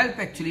help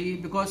actually,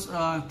 because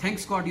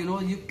thanks God, you know,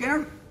 you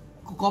cannot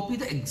copy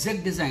the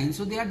exact design,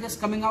 so they are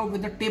just coming out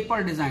with a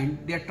taper design.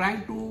 They are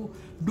trying to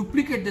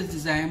duplicate this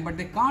design, but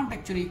they can't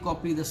actually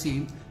copy the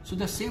same. So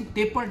the same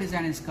taper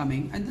design is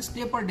coming, and this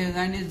taper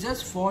design is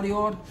just for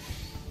your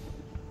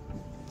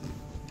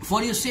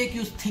sake.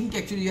 You think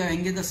actually you are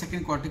engaged the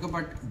second cortical,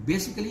 but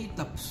basically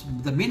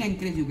the main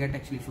anchorage you get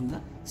actually from the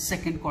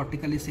second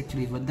cortical is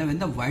actually when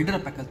the wider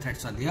apical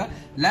threads are there,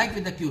 like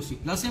with the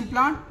KOC plus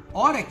implant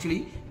or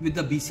actually with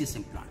the BCS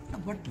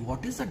implant. But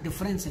what is the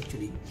difference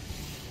actually?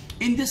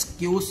 In this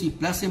KOC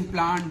plus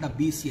implant, the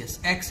BCS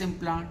X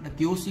implant, the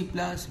KOC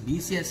plus,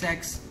 BCS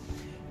X,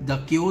 the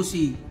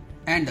KOC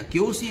and the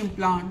KOC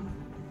implant,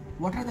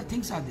 what are the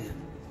things are there?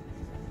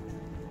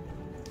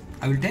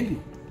 I will tell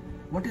you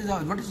what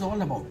is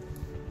all about.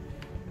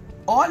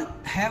 All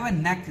have a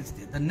neck is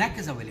there. The neck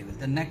is available.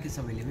 The neck is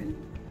available.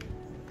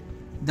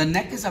 The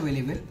neck is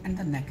available and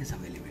the neck is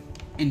available.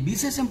 In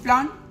BCS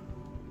implant,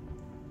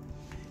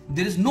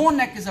 there is no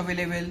neck is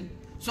available.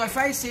 So if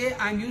I say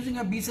I am using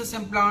a BCS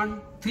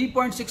implant,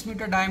 3.6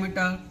 meter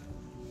diameter,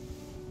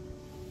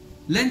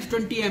 length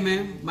 20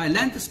 mm, my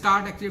length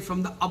start actually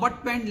from the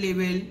abutment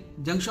level,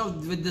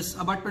 junction with this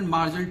abutment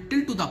margin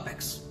till to the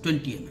apex,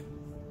 20 mm.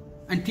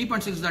 And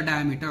 3.6 is the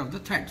diameter of the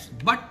threads.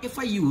 But if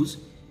I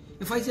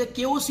say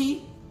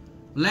KOC,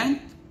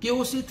 length,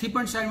 KOC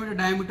 3.7 meter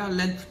diameter,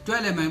 length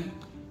 12 mm,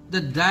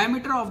 the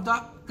diameter of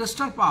the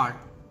crystal part,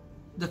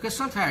 the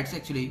crystal threads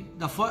actually,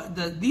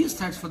 these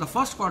threads for the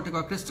first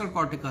cortical, crystal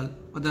cortical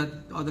or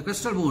the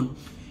crystal bone,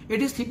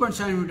 it is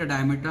 3.7 meter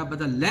diameter, but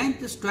the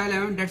length is 12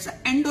 mm. That's the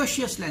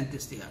endosseous length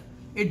is there.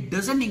 It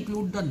doesn't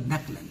include the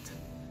neck length.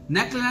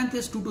 Neck length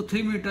is 2 to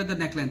 3 meter. The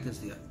neck length is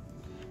there.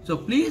 So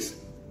please,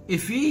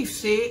 if we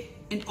say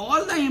in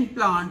all the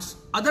implants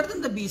other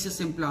than the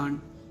BCS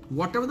implant,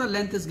 whatever the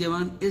length is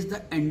given is the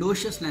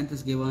endosseous length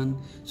is given.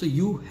 So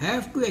you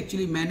have to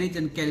actually manage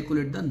and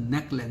calculate the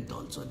neck length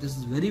also. This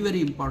is very,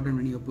 very important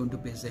when you are going to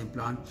place the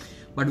implant.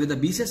 But with the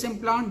BCS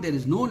implant, there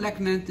is no neck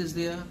length is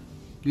there.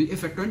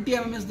 If a 20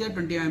 mm is there,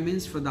 20 mm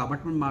means for the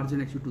abutment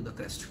margin actually to the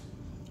crest.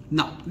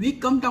 Now we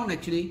come down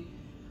actually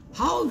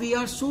how we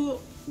are, so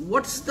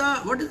what is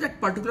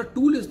that particular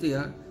tool is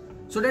there,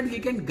 so that we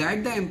can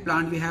guide the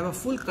implant. We have a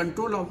full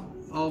control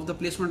of the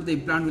placement of the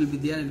implant will be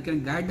there, and we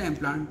can guide the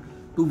implant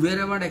to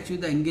wherever actually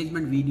the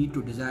engagement we need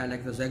to desire,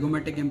 like the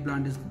zygomatic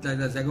implant is, like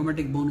the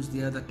zygomatic bone is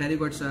there, the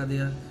pterygoids are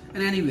there,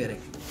 and anywhere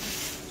actually.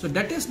 So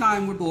that is, now I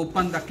am going to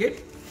open the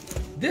kit.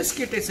 This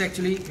kit is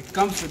actually, it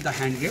comes with the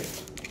hand grip.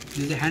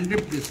 This is a hand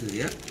grip, this is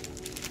here.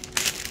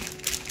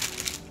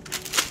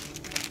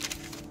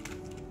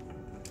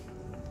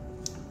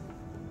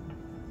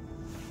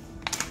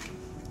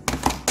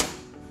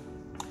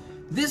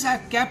 This I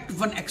have kept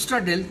one extra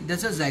drill.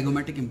 There's a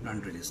zygomatic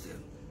implant drill is there.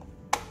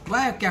 Why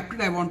I have kept it,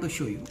 I want to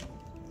show you.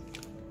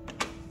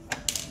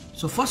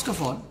 So first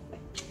of all,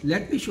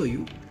 let me show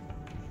you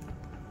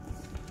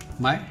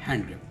my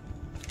hand grip.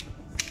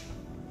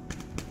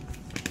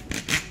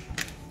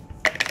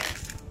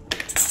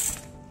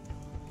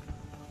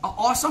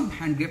 Awesome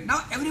hand grip.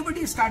 Now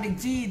everybody is starting,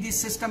 gee, this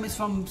system is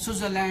from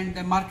Switzerland,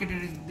 they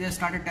marketed it, they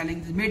started telling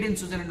it's made in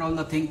Switzerland, all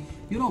the thing.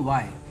 You know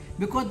why?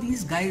 Because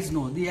these guys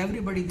know,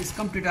 everybody, this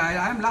competitor,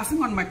 I am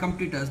laughing on my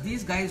competitors,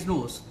 these guys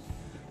knows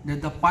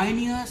that the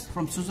pioneers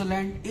from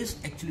Switzerland is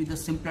actually the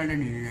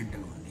Simpladent Implant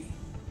only.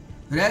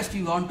 Rest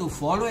you want to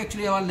follow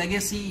actually our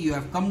legacy, you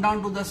have come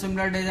down to the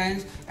similar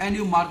designs and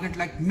you market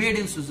like made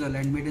in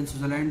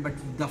Switzerland, but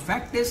the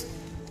fact is,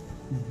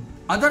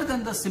 other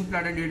than the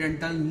Simpladent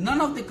Dental,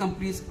 none of the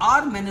companies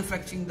are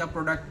manufacturing the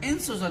product in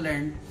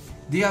Switzerland.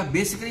 They are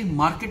basically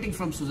marketing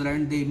from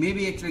Switzerland. They may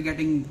be actually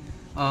getting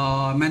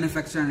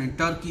manufactured in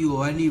Turkey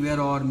or anywhere,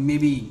 or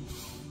maybe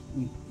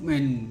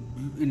in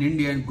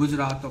India, in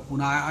Gujarat or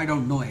Pune, I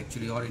don't know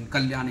actually, or in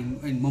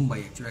Kalyan, in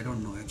Mumbai actually, I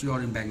don't know actually,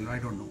 or in Bangalore, I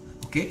don't know.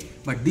 Okay,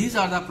 but these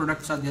are the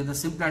products are there. The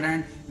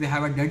Simpladent, we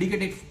have a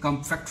dedicated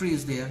factory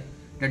is there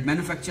that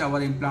manufacture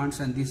our implants,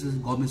 and this is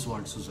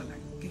Gomiswald,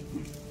 Switzerland. Okay,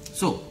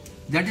 so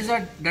that is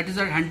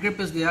our hand grip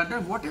is there.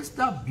 Now, what is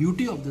the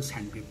beauty of this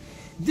hand grip?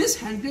 This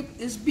hand grip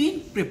is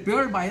being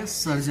prepared by a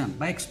surgeon,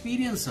 by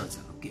experienced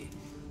surgeon. Okay,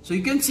 so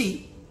you can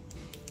see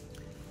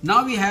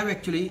now we have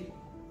actually,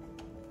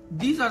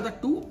 these are the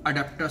two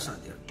adapters are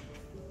there,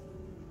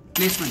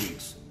 placement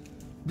aids.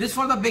 This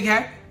for the big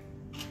head,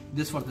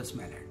 this for the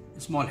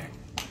small head.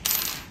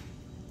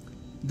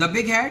 The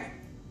big head,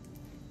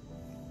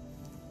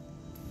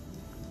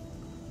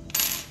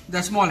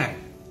 the small head.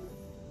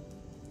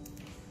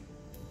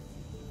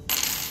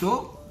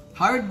 So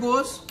how it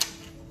goes,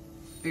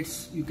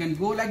 you can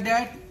go like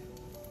that,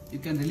 you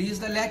can release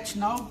the latch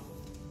now,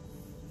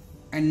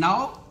 and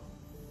now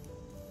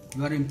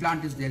your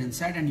implant is there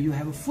inside and you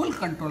have a full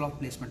control of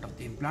placement of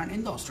the implant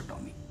in the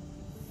osteotomy.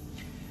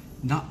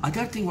 Now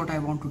other thing what I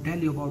want to tell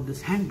you about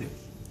this hand grip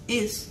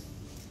is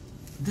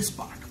this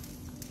part.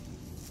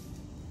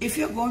 If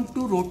you are going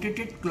to rotate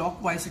it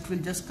clockwise, it will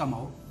just come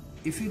out.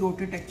 If you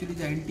rotate actually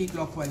the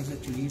anti-clockwise,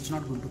 actually it's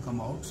not going to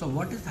come out. So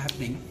what is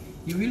happening?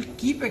 You will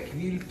keep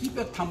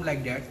your thumb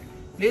like that,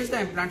 place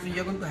the implant, so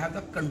you are going to have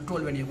the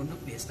control when you are going to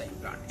place the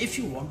implant. If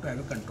you want to have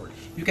a control,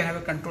 you can have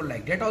a control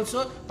like that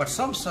also, but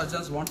some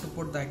surgeons want to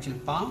put the actual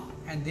palm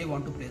and they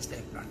want to place the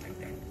implant like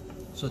that.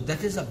 So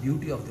that is the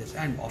beauty of this,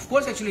 and of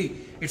course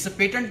actually it's a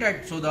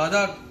patented, so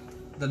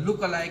the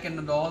look-alike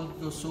and all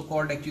those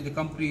so-called actually the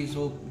companies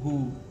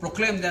who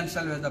proclaim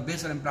themselves as the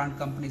basal implant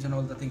companies and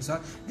all the things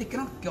they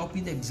cannot copy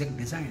the exact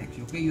design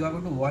actually. Okay, you are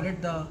going to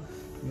violate the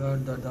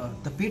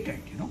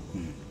patent, you know.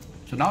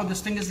 So now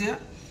this thing is there.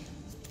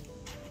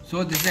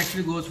 So this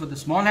actually goes for the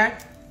small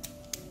head,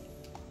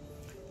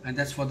 and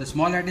that's for the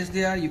small head is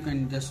there. You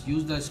can just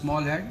use the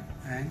small head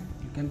and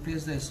you can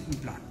place this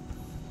implant.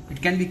 It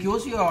can be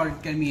QC or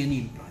it can be any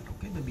implant,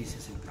 okay, the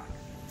BCS implant.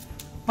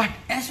 But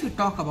as we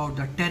talk about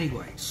the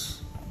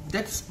pterygoids,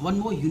 that's one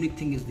more unique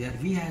thing is there.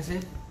 We has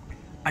a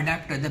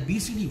adapter, the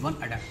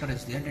BCD1 adapter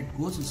is there that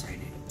goes inside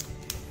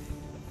it.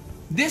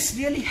 This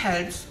really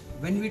helps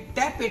when we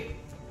tap it.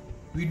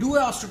 We do a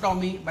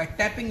osteotomy by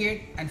tapping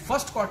it, and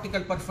first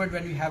cortical perfect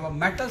when we have a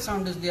metal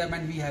sound is there,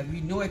 when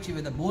we know actually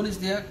where the bone is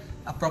there,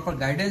 a proper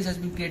guidance has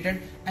been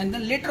created, and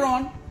then later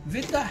on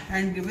with the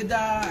hand grip,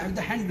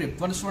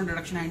 1:1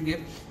 reduction hand grip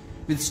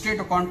with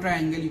straight or contra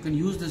angle, you can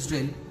use this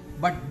drill.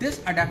 But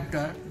this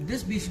adapter,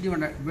 this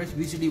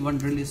BCD1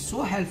 drill is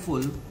so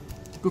helpful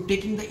to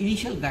taking the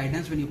initial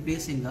guidance when you're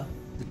placing the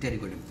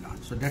pterygoid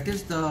implant. So that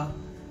is the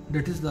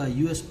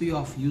USP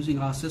of using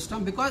our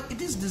system, because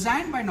it is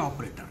designed by an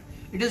operator.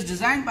 It is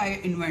designed by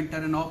an inventor,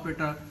 an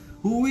operator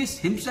who is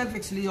himself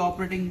actually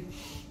operating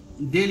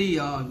daily,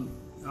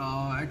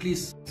 at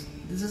least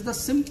this is the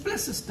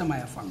simplest system I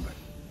have found.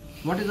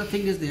 What is the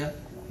thing is there?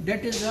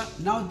 That is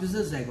now this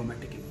is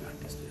zygomatic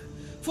implant is there.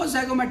 For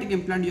zygomatic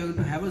implant, you are going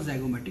to have a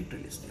zygomatic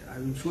drill is there. I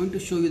am going to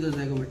show you the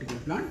zygomatic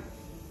implant.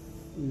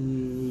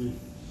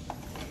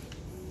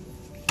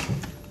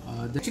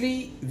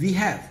 Actually, we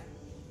have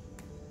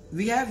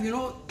you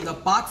know the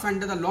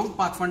pathfinder, the long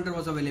pathfinder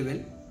was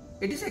available.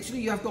 It is actually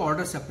you have to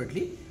order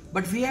separately,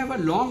 but we have a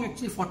long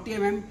actually 40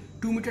 mm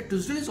 2 meter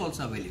twistle is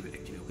also available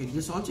actually. Okay,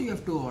 this also you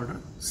have to order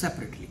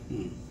separately.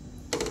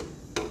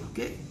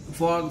 Okay,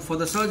 for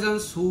the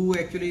surgeons who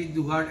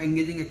are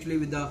engaging actually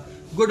with the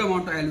good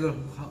amount of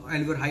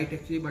alveolar height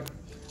actually, but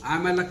I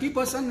am a lucky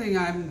person and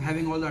I am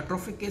having all the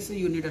atrophic cases.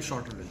 You need a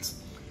shorter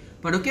drills.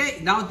 But okay,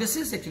 now this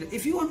is actually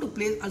if you want to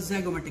place a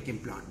zygomatic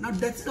implant. Now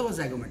that's our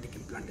zygomatic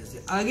implant is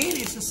there. Again,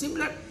 it's a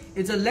similar.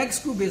 It's a leg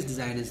screw based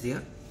design is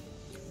there.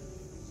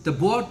 The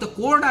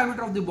core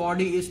diameter of the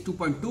body is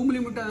 2.2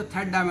 mm, the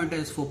thread diameter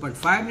is 4.5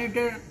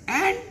 mm,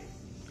 and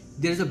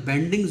there is a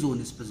bending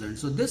zone is present.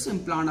 So this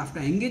implant,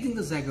 after engaging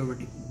the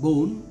zygomatic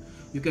bone,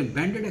 you can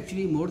bend it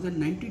actually more than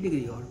 90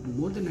 degree or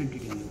more than 90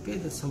 degree. Okay,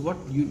 that's what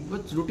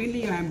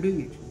routinely I am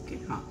doing it. Okay,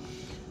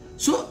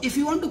 So if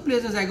you want to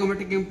place a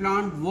zygomatic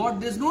implant,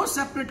 there's no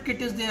separate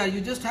kit is there.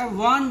 You just have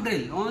one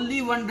drill.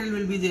 Only one drill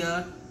will be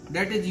there.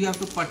 That is, you have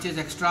to purchase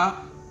extra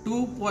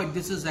 2 point.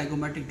 This is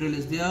zygomatic drill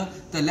is there.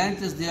 The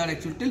length is there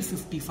actually till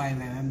 55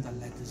 mm. The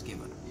length is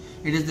given.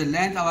 It is the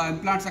length. Our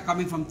implants are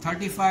coming from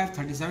 35,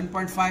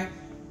 37.5,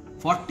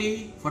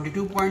 40,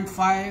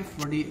 42.5,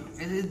 40.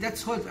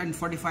 That's whole, and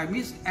 45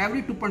 means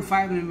every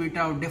 2.5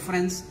 millimeter of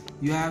difference.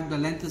 You have the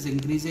length is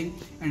increasing,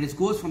 and it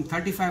goes from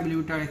 35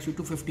 millimeter actually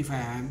to 55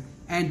 mm.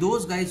 And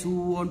those guys who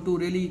want to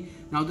really,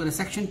 now the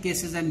resection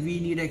cases, and we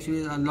need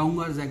actually a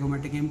longer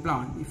zygomatic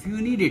implant if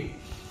you need it.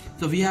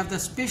 So we have the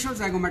special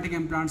zygomatic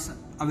implants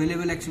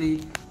available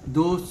actually.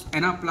 Those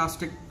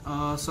anaplastic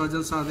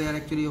surgeons are there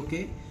actually,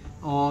 okay,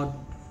 or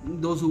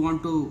those who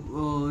want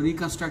to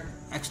reconstruct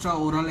extra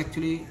oral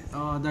actually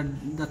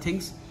the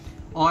things,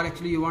 or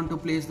actually you want to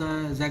place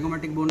the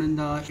zygomatic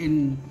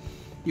bone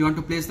you want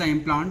to place the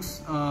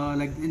implants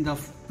like in the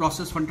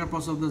frontal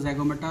process of the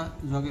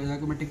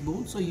zygomatic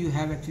bone. So you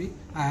have actually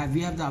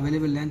we have the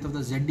available length of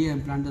the ZD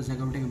implant, the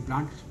zygomatic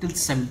implant, till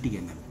 70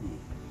 mm.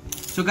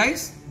 So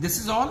guys, this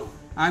is all.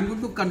 I am going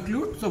to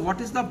conclude. So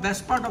what is the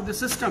best part of the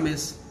system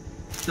is,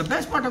 the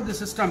best part of the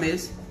system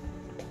is,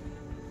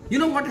 you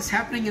know what is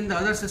happening in the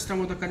other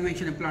system of the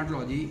conventional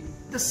implantology.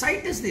 The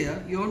site is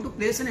there, you want to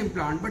place an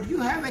implant, but you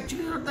have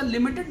actually the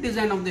limited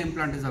design of the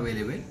implant is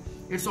available.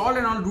 It's all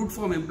and all root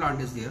form implant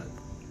is there.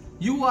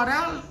 You are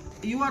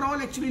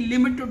all actually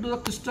limited to the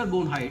crystal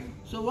bone height.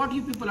 So what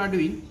you people are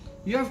doing,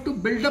 you have to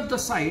build up the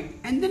site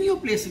and then you're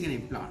placing an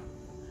implant.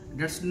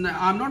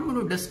 I'm not going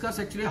to discuss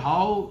actually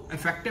how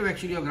effective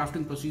actually your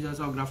grafting procedures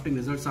or grafting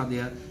results are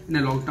there in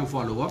a long-term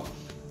follow-up.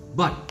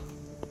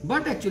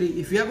 But actually,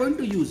 if you are going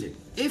to use it,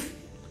 if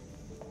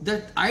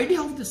the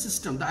idea of the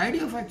system, the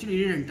idea of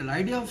actually Redental,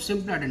 idea of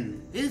Simpladent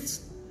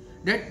is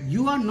that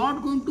you are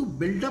not going to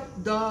build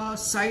up the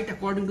site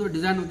according to the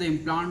design of the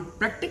implant.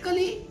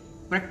 Practically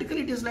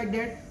it is like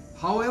that.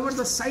 However,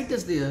 the site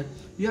is there.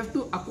 You have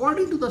to,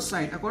 according to the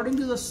site, according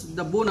to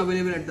the bone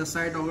available at the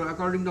site, or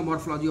according to the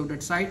morphology of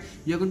that site,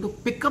 you are going to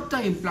pick up the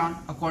implant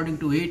according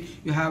to it.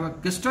 You have a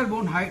crystal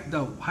bone height,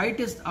 the height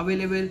is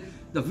available,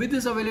 the width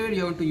is available.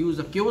 You are going to use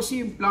the KOC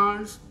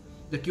implants,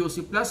 the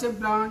KOC plus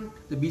implant,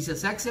 the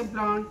BCSX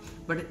implant,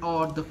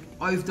 or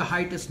if the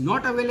height is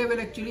not available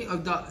actually, or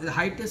the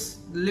height is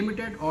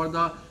limited, or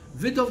the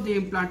width of the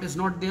implant is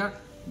not there,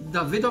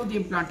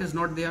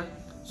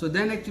 so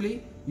then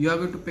actually you are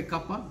going to pick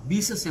up a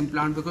BCS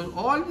implant, because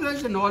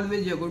always you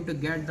are going to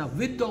get the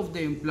width of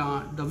the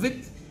implant,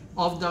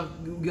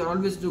 you are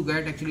always to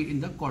get actually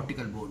in the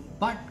cortical bone.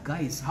 But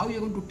guys, how you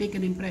are going to take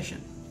an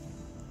impression?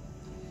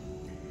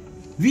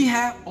 We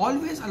have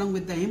always, along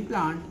with the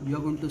implant, you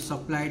are going to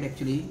supply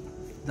actually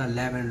the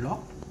lab and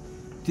lock.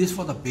 This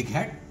for the big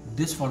head,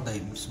 this for the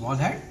small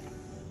head.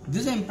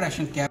 This is the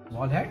impression cap,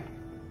 small head.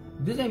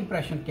 This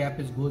impression cap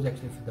goes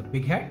actually for the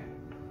big head.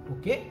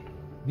 Okay,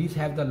 these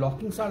have the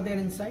lockings are there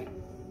inside.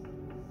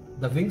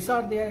 The wings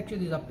are there actually.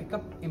 These are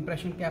pickup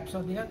impression caps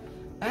are there,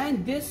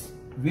 and this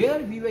where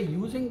we were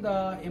using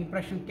the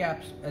impression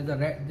caps as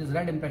this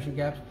red impression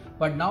caps,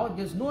 but now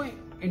there's no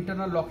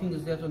internal locking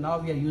is there. So now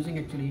we are using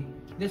actually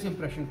this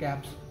impression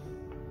caps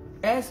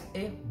as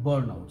a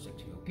burnouts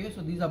actually. Okay,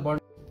 so these are burn.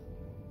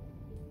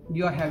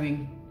 You are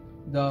having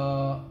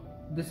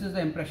this is the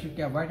impression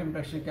cap. White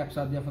impression caps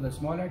are there for the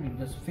small head. You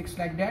just fix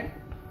like that,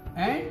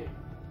 and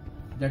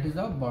that is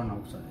the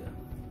burnouts are there.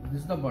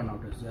 This is the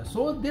burnout is there.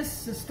 So this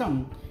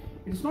system,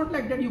 it's not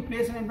like that you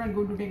place an implant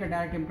going to take a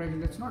direct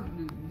impression. That's not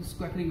this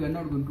quickly we are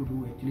not going to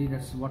do actually.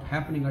 That's what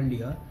happening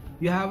earlier.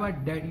 You have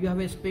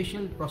a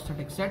special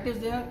prosthetic set is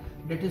there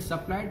that is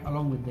supplied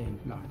along with the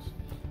implants.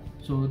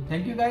 So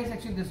thank you guys.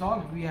 Actually this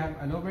all we have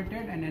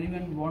elaborated, and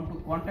anyone want to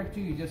contact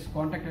you, you just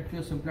contact actually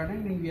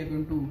Simpladent, and we are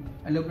going to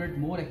elaborate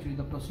more actually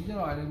the procedure,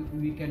 or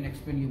we can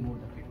explain you more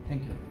the kit.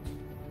 Thank you very much.